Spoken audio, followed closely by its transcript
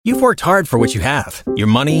You've worked hard for what you have. Your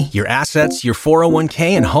money, your assets, your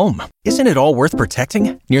 401k, and home. Isn't it all worth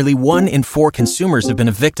protecting? Nearly 1 in 4 consumers have been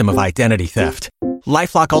a victim of identity theft.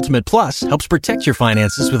 LifeLock Ultimate Plus helps protect your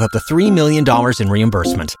finances with up to $3 million in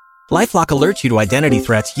reimbursement. LifeLock alerts you to identity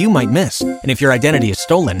threats you might miss. And if your identity is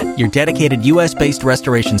stolen, your dedicated U.S.-based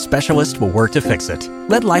restoration specialist will work to fix it.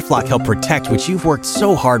 Let LifeLock help protect what you've worked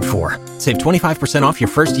so hard for. Save 25% off your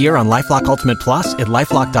first year on LifeLock Ultimate Plus at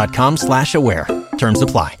LifeLock.com/aware. Terms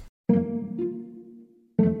apply.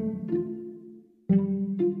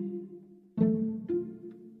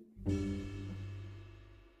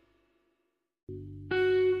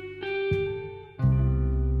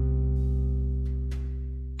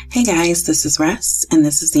 Hey guys, this is Russ, and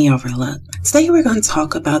this is The Overlook. Today we're going to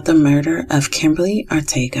talk about the murder of Kimberly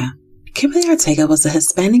Arteaga. Kimberly Arteaga was a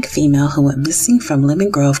Hispanic female who went missing from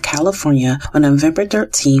Lemon Grove, California on November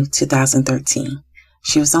 13, 2013.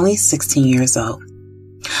 She was only 16 years old.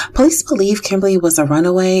 Police believe Kimberly was a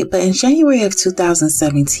runaway, but in January of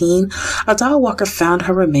 2017, a dog walker found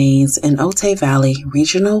her remains in Otay Valley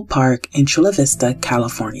Regional Park in Chula Vista,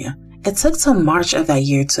 California. It took till March of that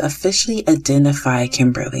year to officially identify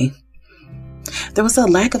Kimberly. There was a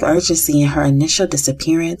lack of urgency in her initial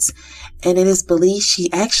disappearance, and it is believed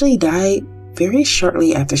she actually died very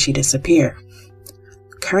shortly after she disappeared.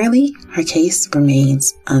 Currently, her case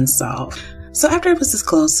remains unsolved. So after it was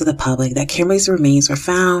disclosed to the public that Kimberly's remains were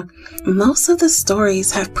found, most of the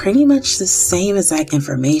stories have pretty much the same exact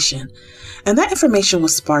information, and that information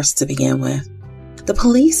was sparse to begin with. The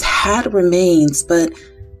police had remains, but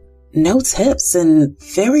no tips and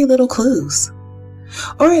very little clues.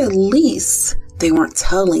 Or at least they weren't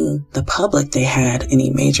telling the public they had any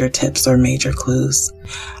major tips or major clues.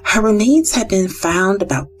 Her remains had been found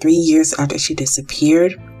about 3 years after she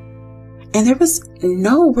disappeared, and there was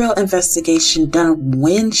no real investigation done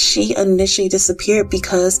when she initially disappeared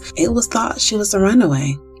because it was thought she was a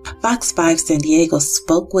runaway. Fox 5 San Diego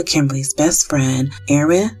spoke with Kimberly's best friend,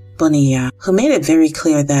 Aaron Bonilla, who made it very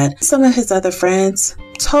clear that some of his other friends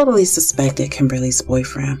totally suspected Kimberly's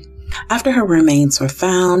boyfriend. After her remains were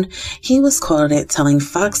found, he was quoted telling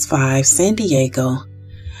Fox 5 San Diego,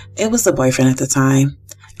 "It was the boyfriend at the time.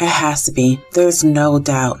 It has to be. There's no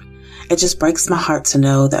doubt. It just breaks my heart to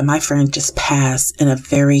know that my friend just passed in a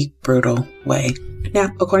very brutal way." Now,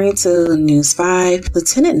 according to News 5,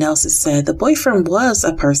 Lieutenant Nelson said the boyfriend was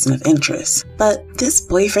a person of interest, but this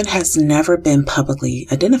boyfriend has never been publicly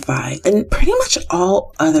identified, and pretty much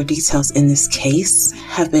all other details in this case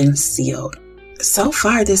have been sealed. So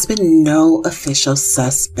far, there's been no official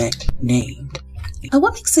suspect named. And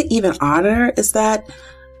what makes it even odder is that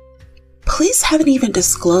police haven't even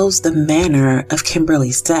disclosed the manner of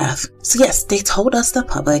Kimberly's death. So yes, they told us, the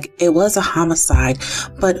public, it was a homicide,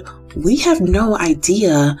 but we have no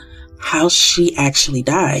idea how she actually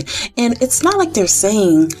died. And it's not like they're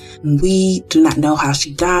saying we do not know how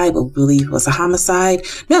she died, but really was a homicide.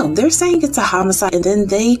 No, they're saying it's a homicide, and then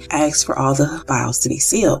they ask for all the files to be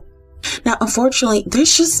sealed. Now, unfortunately,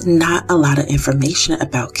 there's just not a lot of information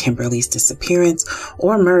about Kimberly's disappearance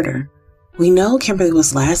or murder. We know Kimberly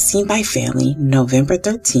was last seen by family November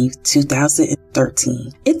 13th,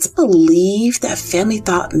 2013. It's believed that family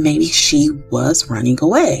thought maybe she was running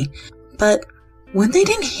away. But when they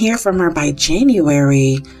didn't hear from her by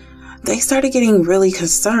January, they started getting really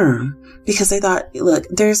concerned because they thought, look,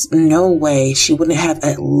 there's no way she wouldn't have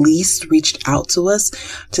at least reached out to us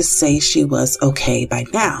to say she was okay by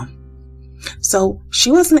now. So she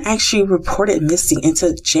wasn't actually reported missing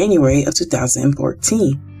until January of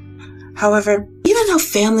 2014. However, even though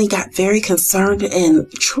family got very concerned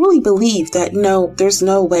and truly believed that no, there's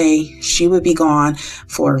no way she would be gone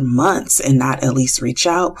for months and not at least reach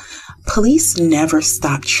out, police never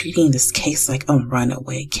stopped treating this case like a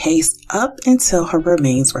runaway case up until her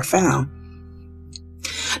remains were found.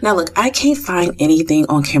 Now look, I can't find anything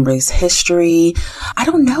on Kimberly's history. I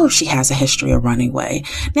don't know if she has a history of running away.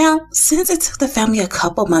 Now, since it took the family a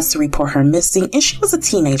couple months to report her missing, and she was a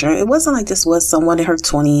teenager, it wasn't like this was someone in her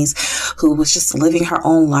 20s who was just living her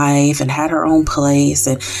own life and had her own place,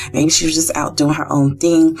 and maybe she was just out doing her own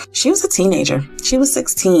thing. She was a teenager. She was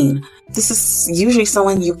 16. This is usually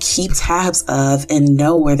someone you keep tabs of and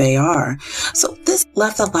know where they are. So this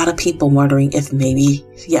left a lot of people wondering if maybe,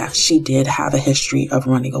 she did have a history of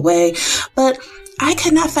running away, but I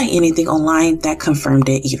could not find anything online that confirmed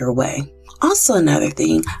it either way. Also, another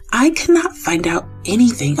thing, I could not find out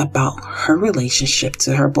anything about her relationship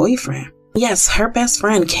to her boyfriend. Yes, her best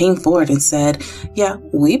friend came forward and said, yeah,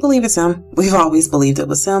 we believe it's him. We've always believed it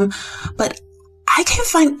was him, but I can't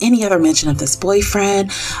find any other mention of this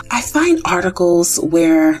boyfriend. I find articles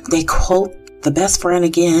where they quote the best friend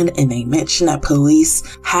again, and they mention that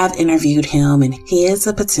police have interviewed him and he is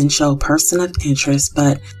a potential person of interest,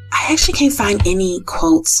 but I actually can't find any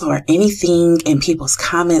quotes or anything in people's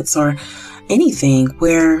comments or anything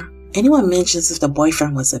where anyone mentions if the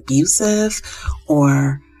boyfriend was abusive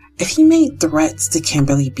or if he made threats to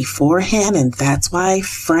Kimberly beforehand, and that's why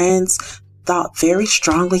friends thought very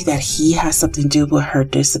strongly that he has something to do with her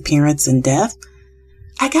disappearance and death.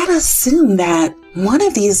 I gotta assume that one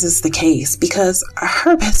of these is the case because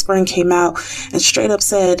her best friend came out and straight up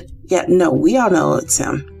said, yeah, no, we all know it's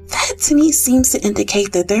him. That to me seems to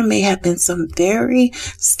indicate that there may have been some very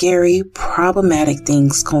scary, problematic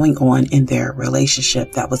things going on in their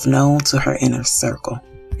relationship that was known to her inner circle.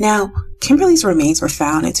 Now, Kimberly's remains were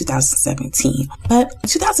found in 2017, but in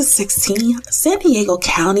 2016, San Diego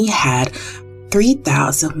County had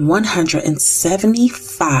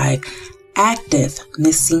 3,175 active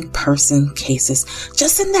missing person cases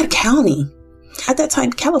just in that county. At that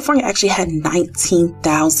time, California actually had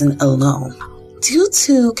 19,000 alone. Due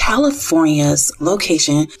to California's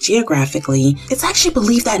location geographically, it's actually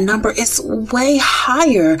believed that number is way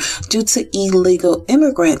higher due to illegal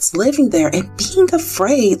immigrants living there and being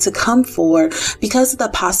afraid to come forward because of the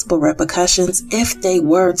possible repercussions if they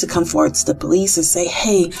were to come forward to the police and say,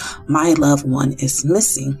 hey, my loved one is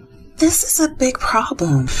missing. This is a big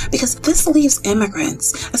problem because this leaves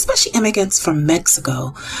immigrants, especially immigrants from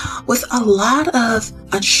Mexico, with a lot of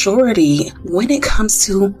unsurety when it comes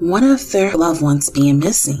to one of their loved ones being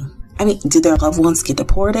missing. I mean, did their loved ones get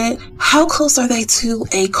deported? How close are they to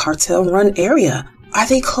a cartel-run area? Are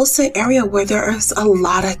they close to an area where there is a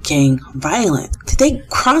lot of gang violence? Did they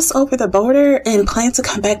cross over the border and plan to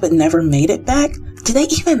come back but never made it back? Did they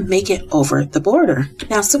even make it over the border?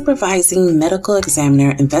 Now, supervising medical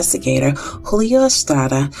examiner investigator Julio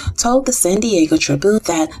Estrada told the San Diego Tribune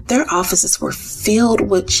that their offices were filled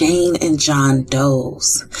with Jane and John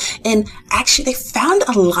Does. And actually, they found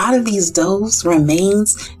a lot of these Does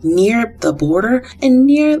remains near the border and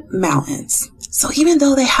near mountains. So even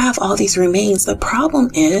though they have all these remains, the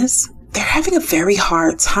problem is they're having a very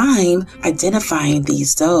hard time identifying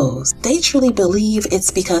these Does. They truly believe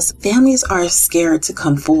it's because families are scared to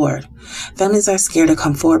come forward. Families are scared to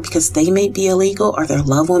come forward because they may be illegal or their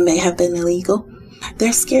loved one may have been illegal.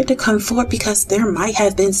 They're scared to come forward because there might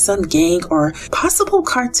have been some gang or possible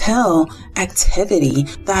cartel activity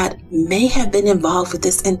that may have been involved with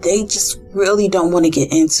this and they just really don't want to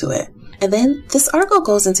get into it. And then this article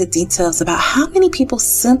goes into details about how many people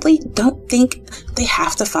simply don't think they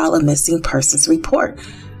have to file a missing persons report.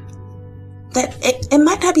 That it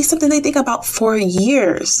might not be something they think about for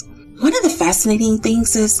years. One of the fascinating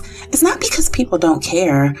things is it's not because people don't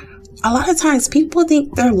care. A lot of times people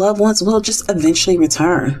think their loved ones will just eventually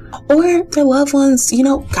return. Or their loved ones,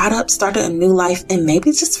 got up, started a new life, and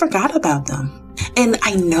maybe just forgot about them. And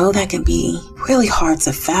I know that can be really hard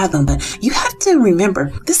to fathom, but you have to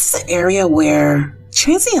remember, this is an area where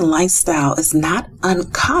transient lifestyle is not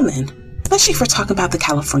uncommon, especially if we're talking about the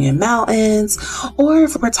California mountains, or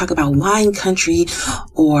if we're talking about wine country,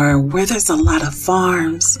 or where there's a lot of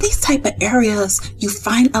farms. These type of areas, you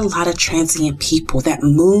find a lot of transient people that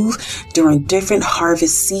move during different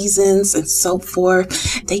harvest seasons and so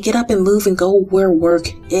forth. They get up and move and go where work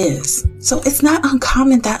is. So it's not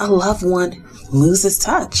uncommon that a loved one loses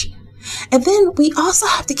touch. And then we also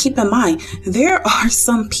have to keep in mind, there are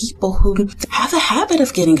some people who have a habit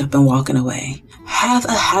of getting up and walking away, have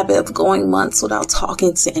a habit of going months without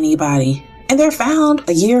talking to anybody, and they're found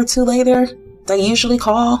a year or two later. They usually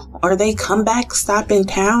call or they come back, stop in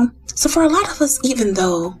town. So for a lot of us, even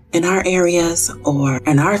though in our areas or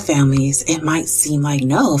in our families, it might seem like,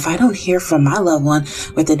 no, if I don't hear from my loved one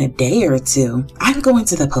within a day or two, I'm going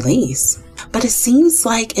to the police. But it seems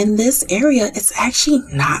like in this area, it's actually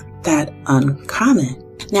not that uncommon.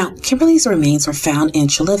 Now, Kimberly's remains were found in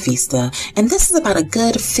Chula Vista, and this is about a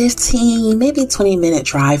good 15, maybe 20-minute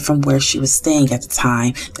drive from where she was staying at the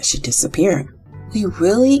time that she disappeared. We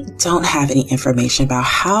really don't have any information about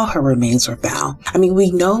how her remains were found. I mean,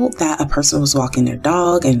 we know that a person was walking their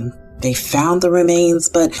dog and they found the remains,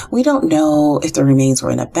 but we don't know if the remains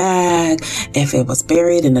were in a bag, if it was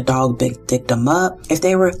buried and the dog digged them up, if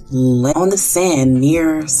they were on the sand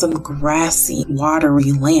near some grassy,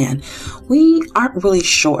 watery land. We aren't really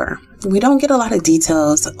sure. We don't get a lot of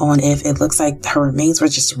details on if it looks like her remains were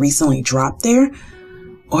just recently dropped there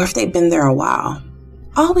or if they've been there a while.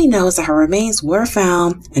 All we know is that her remains were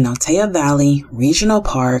found in Arteaga Valley Regional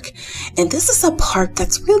Park, and this is a park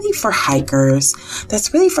that's really for hikers,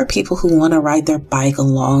 that's really for people who want to ride their bike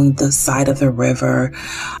along the side of the river.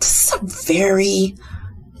 This is a very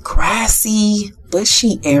grassy,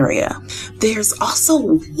 bushy area. There's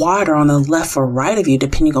also water on the left or right of you,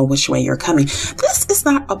 depending on which way you're coming. This is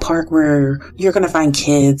not a park where you're going to find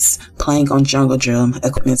kids playing on jungle gym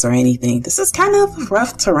equipment or anything. This is kind of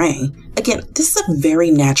rough terrain. Again, this is a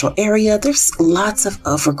very natural area. There's lots of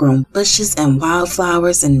overgrown bushes and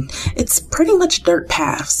wildflowers, and it's pretty much dirt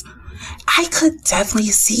paths. I could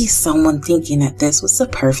definitely see someone thinking that this was the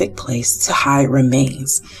perfect place to hide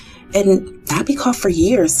remains and not be caught for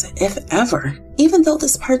years, if ever. Even though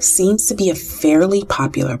this park seems to be a fairly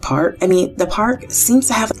popular park, the park seems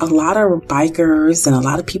to have a lot of bikers and a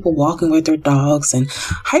lot of people walking with their dogs and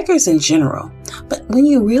hikers in general. But when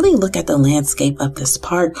you really look at the landscape of this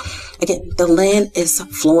park, again, the land is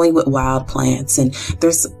flowing with wild plants and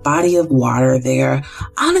there's a body of water there.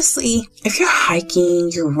 Honestly, if you're hiking,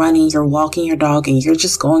 you're running, you're walking your dog, and you're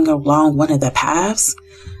just going along one of the paths,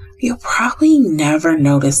 you'll probably never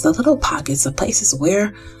notice the little pockets of places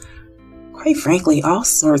where, quite frankly, all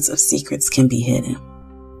sorts of secrets can be hidden.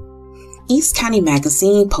 East County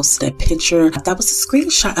Magazine posted a picture that was a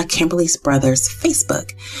screenshot of Kimberly's brother's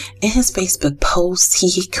Facebook. In his Facebook post,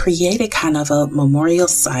 he created kind of a memorial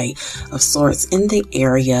site of sorts in the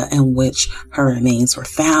area in which her remains were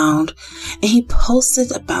found. And he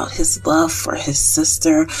posted about his love for his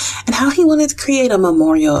sister and how he wanted to create a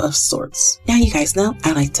memorial of sorts. Now, you guys know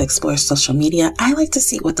I like to explore social media. I like to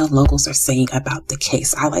see what the locals are saying about the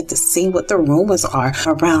case. I like to see what the rumors are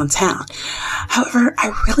around town. However,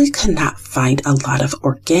 I really could not find a lot of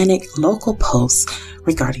organic local posts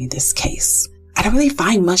regarding this case. I didn't really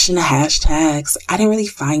find much in the hashtags. I didn't really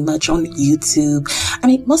find much on YouTube.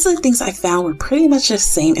 Most of the things I found were pretty much the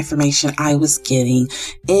same information I was getting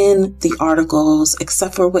in the articles,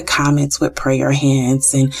 except for with comments with prayer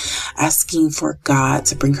hands and asking for God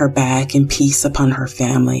to bring her back and peace upon her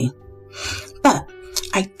family. But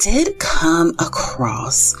I did come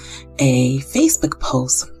across a Facebook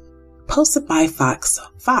post posted by Fox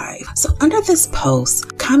 5. So under this post,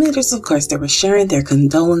 commenters, of course, they were sharing their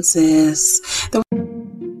condolences.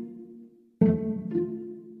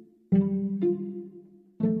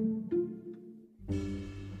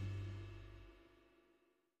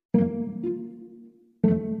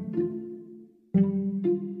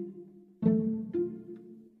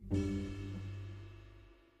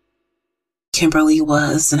 Kimberly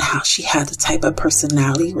was and how she had the type of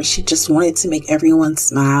personality where she just wanted to make everyone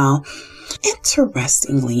smile.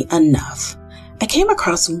 Interestingly enough, I came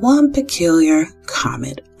across one peculiar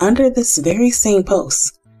comment under this very same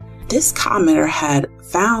post. This commenter had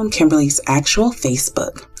found Kimberly's actual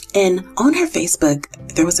Facebook, and on her Facebook,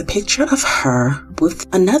 there was a picture of her with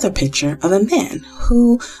another picture of a man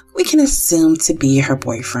who we can assume to be her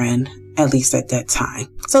boyfriend, at least at that time.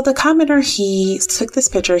 So the commenter, he took this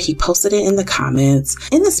picture, he posted it in the comments.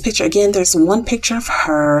 In this picture, again, there's one picture of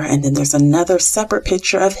her, and then there's another separate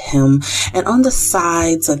picture of him. And on the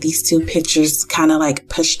sides of these two pictures, kind of like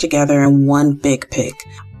pushed together in one big pic,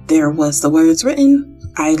 there was the words written,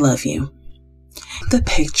 "I love you." The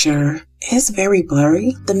picture is very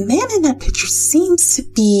blurry. The man in that picture seems to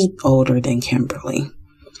be older than Kimberly.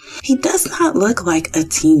 He does not look like a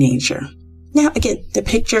teenager. Now, again, the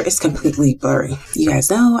picture is completely blurry. You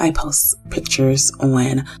guys know I post pictures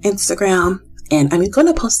on Instagram, and I'm going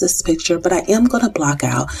to post this picture, but I am going to block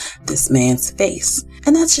out this man's face.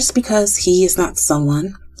 And that's just because he is not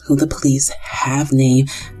someone who the police have named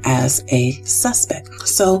as a suspect.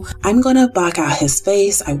 So I'm going to block out his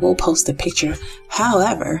face. I will post a picture.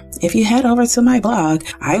 However, if you head over to my blog,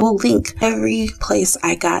 I will link every place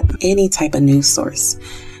I got any type of news source.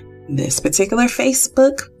 This particular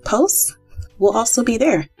Facebook post will also be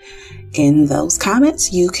there. In those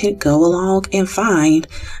comments, you can go along and find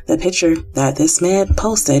the picture that this man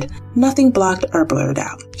posted. Nothing blocked or blurred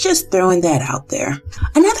out. Just throwing that out there.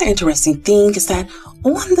 Another interesting thing is that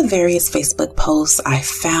on the various Facebook posts I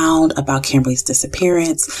found about Kimberly's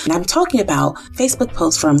disappearance, and I'm talking about Facebook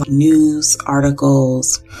posts from news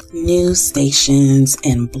articles, news stations,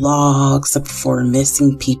 and blogs for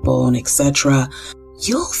missing people and etc.,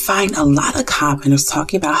 you'll find a lot of commenters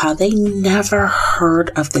talking about how they never heard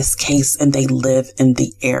of this case and they live in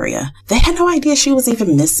the area. They had no idea she was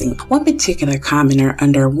even missing. One particular commenter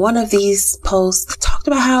under one of these posts talked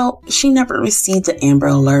about how she never received the Amber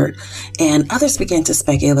Alert, and others began to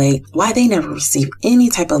speculate why they never received any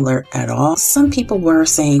type of alert at all. Some people were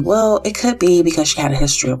saying, well, it could be because she had a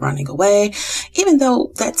history of running away, even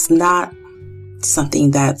though that's not something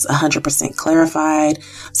that's 100% clarified.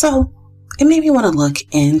 So it made me want to look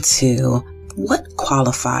into what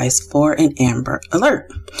qualifies for an Amber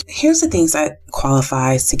Alert. Here's the things that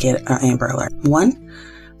qualifies to get an Amber Alert. 1,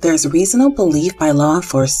 there's reasonable belief by law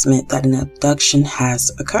enforcement that an abduction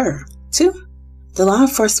has occurred. 2, the law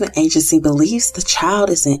enforcement agency believes the child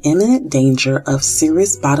is in imminent danger of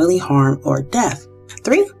serious bodily harm or death.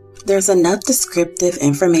 3, there's enough descriptive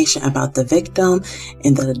information about the victim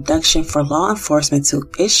and the abduction for law enforcement to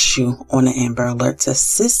issue on an Amber Alert to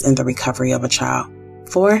assist in the recovery of a child.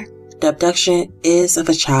 4, the abduction is of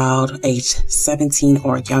a child aged 17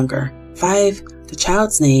 or younger. 5, the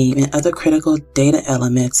child's name and other critical data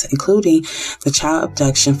elements, including the child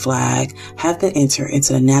abduction flag, have been entered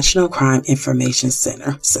into the National Crime Information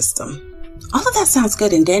Center system. All of that sounds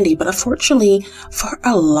good and dandy, but unfortunately, for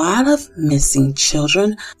a lot of missing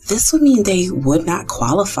children, this would mean they would not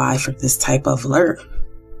qualify for this type of alert.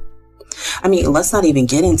 I mean, let's not even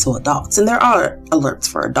get into adults, and there are alerts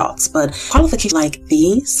for adults, but qualifications like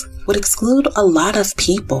these would exclude a lot of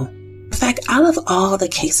people. In fact, out of all the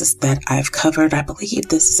cases that I've covered, I believe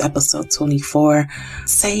this is episode 24,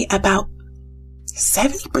 say about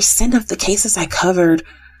 70% of the cases I covered,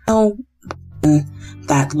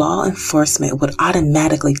 that law enforcement would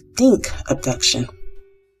automatically think abduction.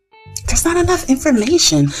 There's not enough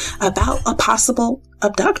information about a possible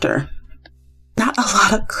abductor. Not a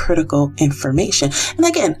lot of critical information. And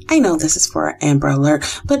again, I know this is for an Amber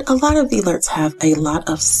Alert, but a lot of the alerts have a lot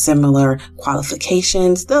of similar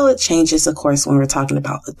qualifications, though it changes, of course, when we're talking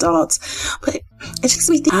about adults. But it just makes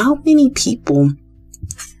me think, how many people,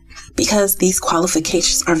 because these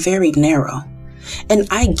qualifications are very narrow. And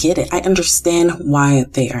I get it. I understand why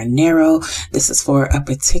they are narrow. This is for a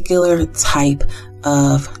particular type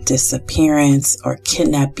of disappearance or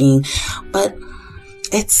kidnapping, but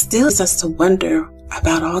it still leads us to wonder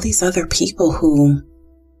about all these other people who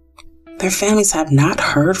their families have not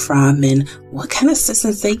heard from and what kind of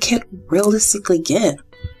assistance they could realistically get.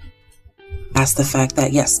 That's the fact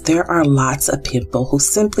that, yes, there are lots of people who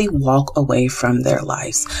simply walk away from their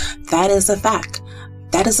lives. That is a fact.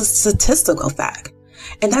 That is a statistical fact.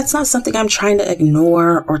 And that's not something I'm trying to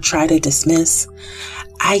ignore or try to dismiss.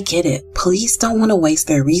 I get it. Police don't want to waste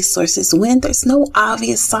their resources when there's no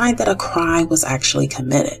obvious sign that a crime was actually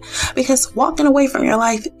committed. Because walking away from your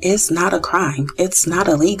life is not a crime. It's not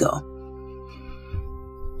illegal.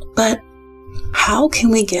 But how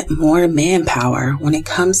can we get more manpower when it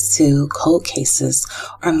comes to cold cases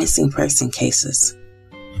or missing person cases?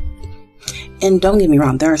 And don't get me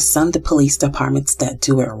wrong, there are some police departments that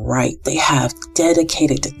do it right. They have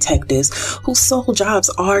dedicated detectives whose sole jobs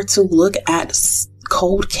are to look at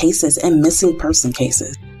cold cases and missing person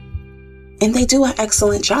cases. And they do an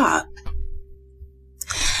excellent job.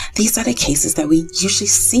 These are the cases that we usually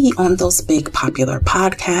see on those big popular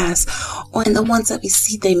podcasts, or in the ones that we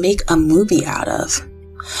see they make a movie out of.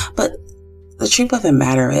 But the truth of the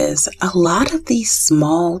matter is, a lot of these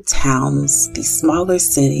small towns, these smaller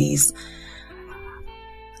cities,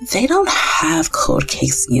 they don't have cold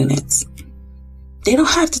case units. They don't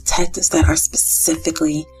have detectives that are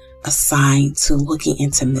specifically assigned to looking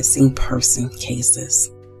into missing person cases.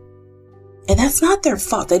 And that's not their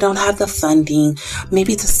fault. They don't have the funding.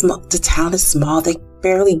 Maybe the town is small. They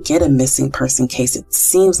barely get a missing person case. It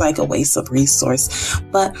seems like a waste of resource.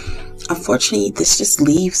 But unfortunately, this just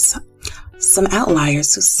leaves some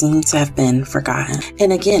outliers who seem to have been forgotten.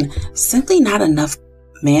 And again, simply not enough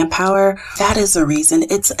manpower. That is a reason.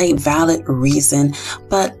 It's a valid reason.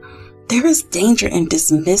 But there is danger in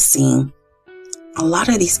dismissing a lot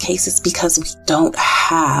of these cases because we don't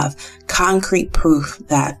have concrete proof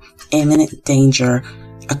that imminent danger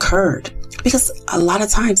occurred. Because a lot of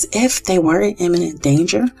times, if they were in imminent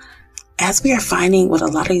danger, as we are finding with a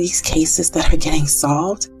lot of these cases that are getting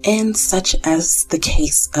solved, and such as the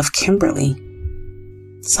case of Kimberly,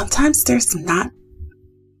 sometimes there's not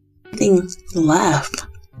anything left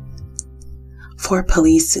for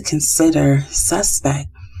police to consider suspect.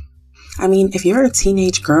 I mean, if you're a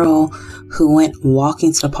teenage girl who went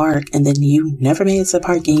walking to the park and then you never made it to the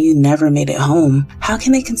park and you never made it home, how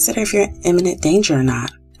can they consider if you're in imminent danger or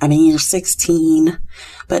not? I mean, you're 16,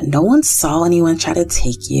 but no one saw anyone try to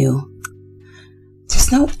take you.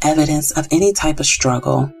 There's no evidence of any type of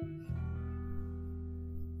struggle.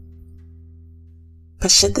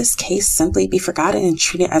 But should this case simply be forgotten and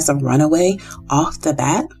treated as a runaway off the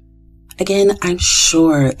bat? Again, I'm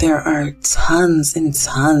sure there are tons and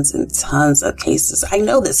tons and tons of cases. I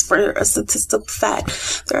know this for a statistical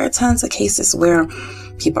fact. There are tons of cases where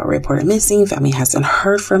people are reported missing, family hasn't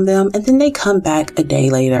heard from them, and then they come back a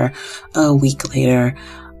day later, a week later,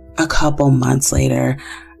 a couple months later.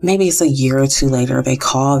 Maybe it's a year or two later, they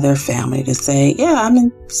call their family to say, yeah, I'm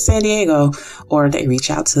in San Diego, or they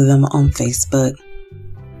reach out to them on Facebook.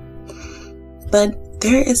 But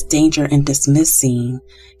There is danger in dismissing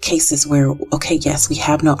cases where, okay, yes, we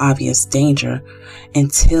have no obvious danger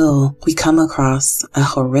until we come across a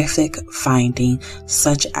horrific finding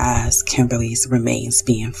such as Kimberly's remains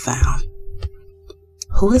being found.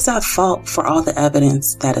 Who is at fault for all the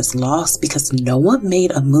evidence that is lost because no one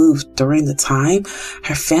made a move during the time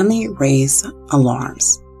her family raised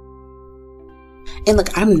alarms? And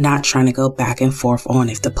look, I'm not trying to go back and forth on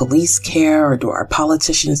if the police care or do our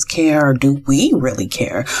politicians care or do we really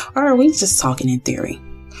care, or are we just talking in theory?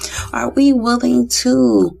 Are we willing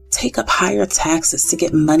to take up higher taxes to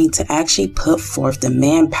get money to actually put forth the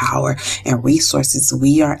manpower and resources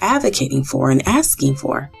we are advocating for and asking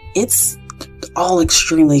for? It's all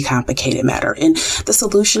extremely complicated matter, and the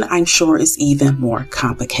solution, I'm sure, is even more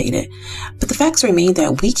complicated. But the facts remain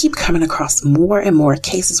that we keep coming across more and more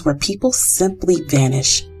cases where people simply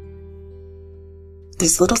vanish.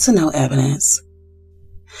 There's little to no evidence,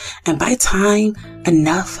 and by time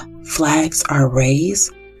enough flags are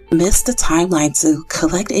raised, miss the timeline to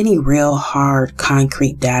collect any real hard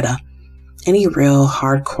concrete data, any real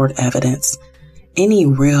hardcore evidence, any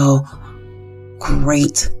real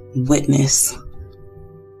great witness.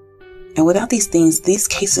 And without these things, these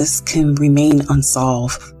cases can remain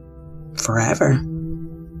unsolved forever.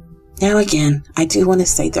 Now, again, I do want to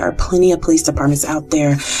say there are plenty of police departments out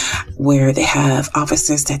there where they have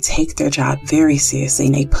officers that take their job very seriously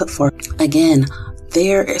and they put forth. Again,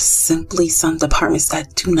 there is simply some departments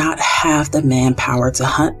that do not have the manpower to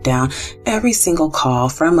hunt down every single call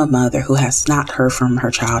from a mother who has not heard from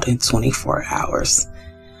her child in 24 hours.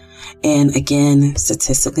 And again,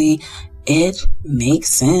 statistically, it makes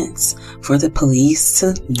sense for the police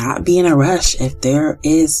to not be in a rush if there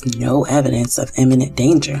is no evidence of imminent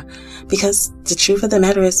danger, because the truth of the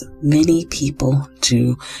matter is many people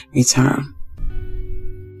do return.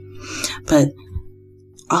 But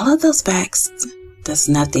all of those facts does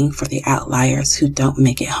nothing for the outliers who don't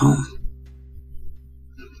make it home.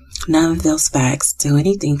 None of those facts do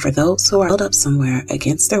anything for those who are held up somewhere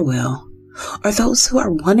against their will, or those who are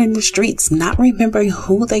wandering the streets not remembering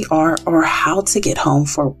who they are or how to get home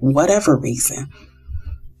for whatever reason.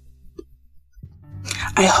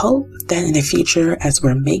 I hope that in the future, as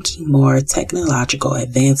we're making more technological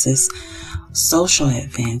advances, social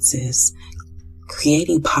advances,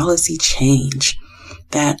 creating policy change,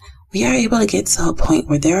 that we are able to get to a point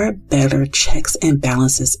where there are better checks and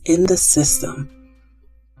balances in the system,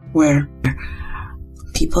 where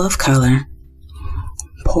people of color,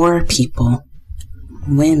 poor people,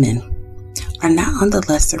 women are not on the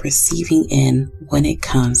lesser receiving end when it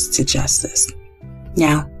comes to justice.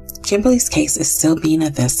 Now, Kimberly's case is still being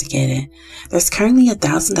investigated. There's currently a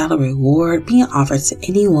 $1,000 reward being offered to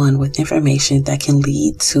anyone with information that can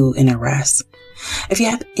lead to an arrest. If you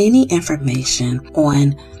have any information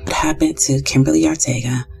on what happened to Kimberly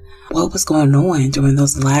Arteaga, what was going on during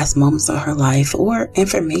those last moments of her life, or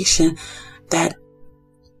information that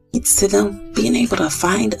leads to them being able to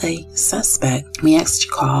find a suspect, we ask you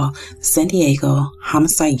to call the San Diego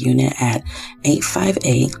Homicide Unit at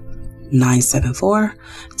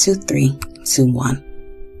 858-974-2321.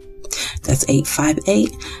 That's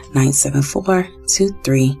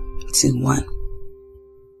 858-974-2321.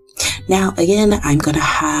 Now, again, I'm going to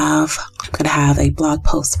have a blog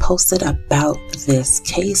post posted about this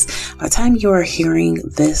case. By the time you are hearing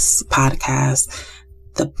this podcast,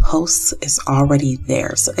 the post is already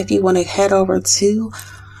there. So if you want to head over to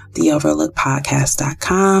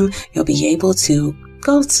theoverlookpodcast.com, you'll be able to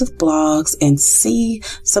go to blogs and see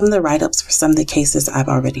some of the write-ups for some of the cases I've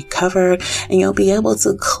already covered. And you'll be able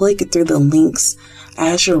to click through the links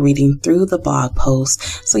as you're reading through the blog post,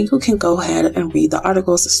 so you can go ahead and read the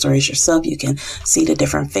articles, the stories yourself. You can see the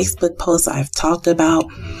different Facebook posts I've talked about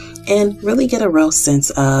and really get a real sense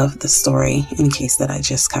of the story in case that I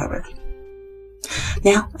just covered.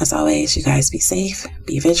 Now, as always, you guys be safe,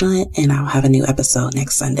 be vigilant, and I'll have a new episode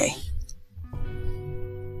next Sunday.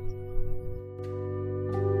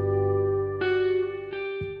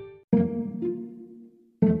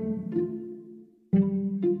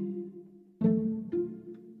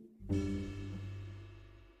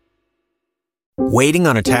 Waiting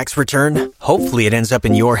on a tax return? Hopefully it ends up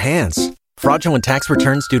in your hands. Fraudulent tax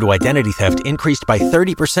returns due to identity theft increased by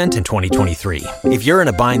 30% in 2023. If you're in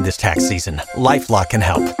a bind this tax season, LifeLock can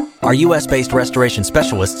help. Our U.S.-based restoration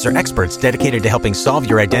specialists are experts dedicated to helping solve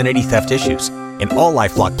your identity theft issues. And all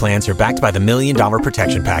LifeLock plans are backed by the $1 Million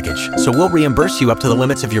Protection Package. So we'll reimburse you up to the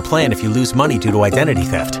limits of your plan if you lose money due to identity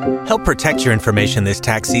theft. Help protect your information this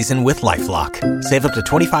tax season with LifeLock. Save up to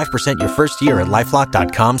 25% your first year at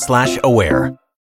LifeLock.com/aware.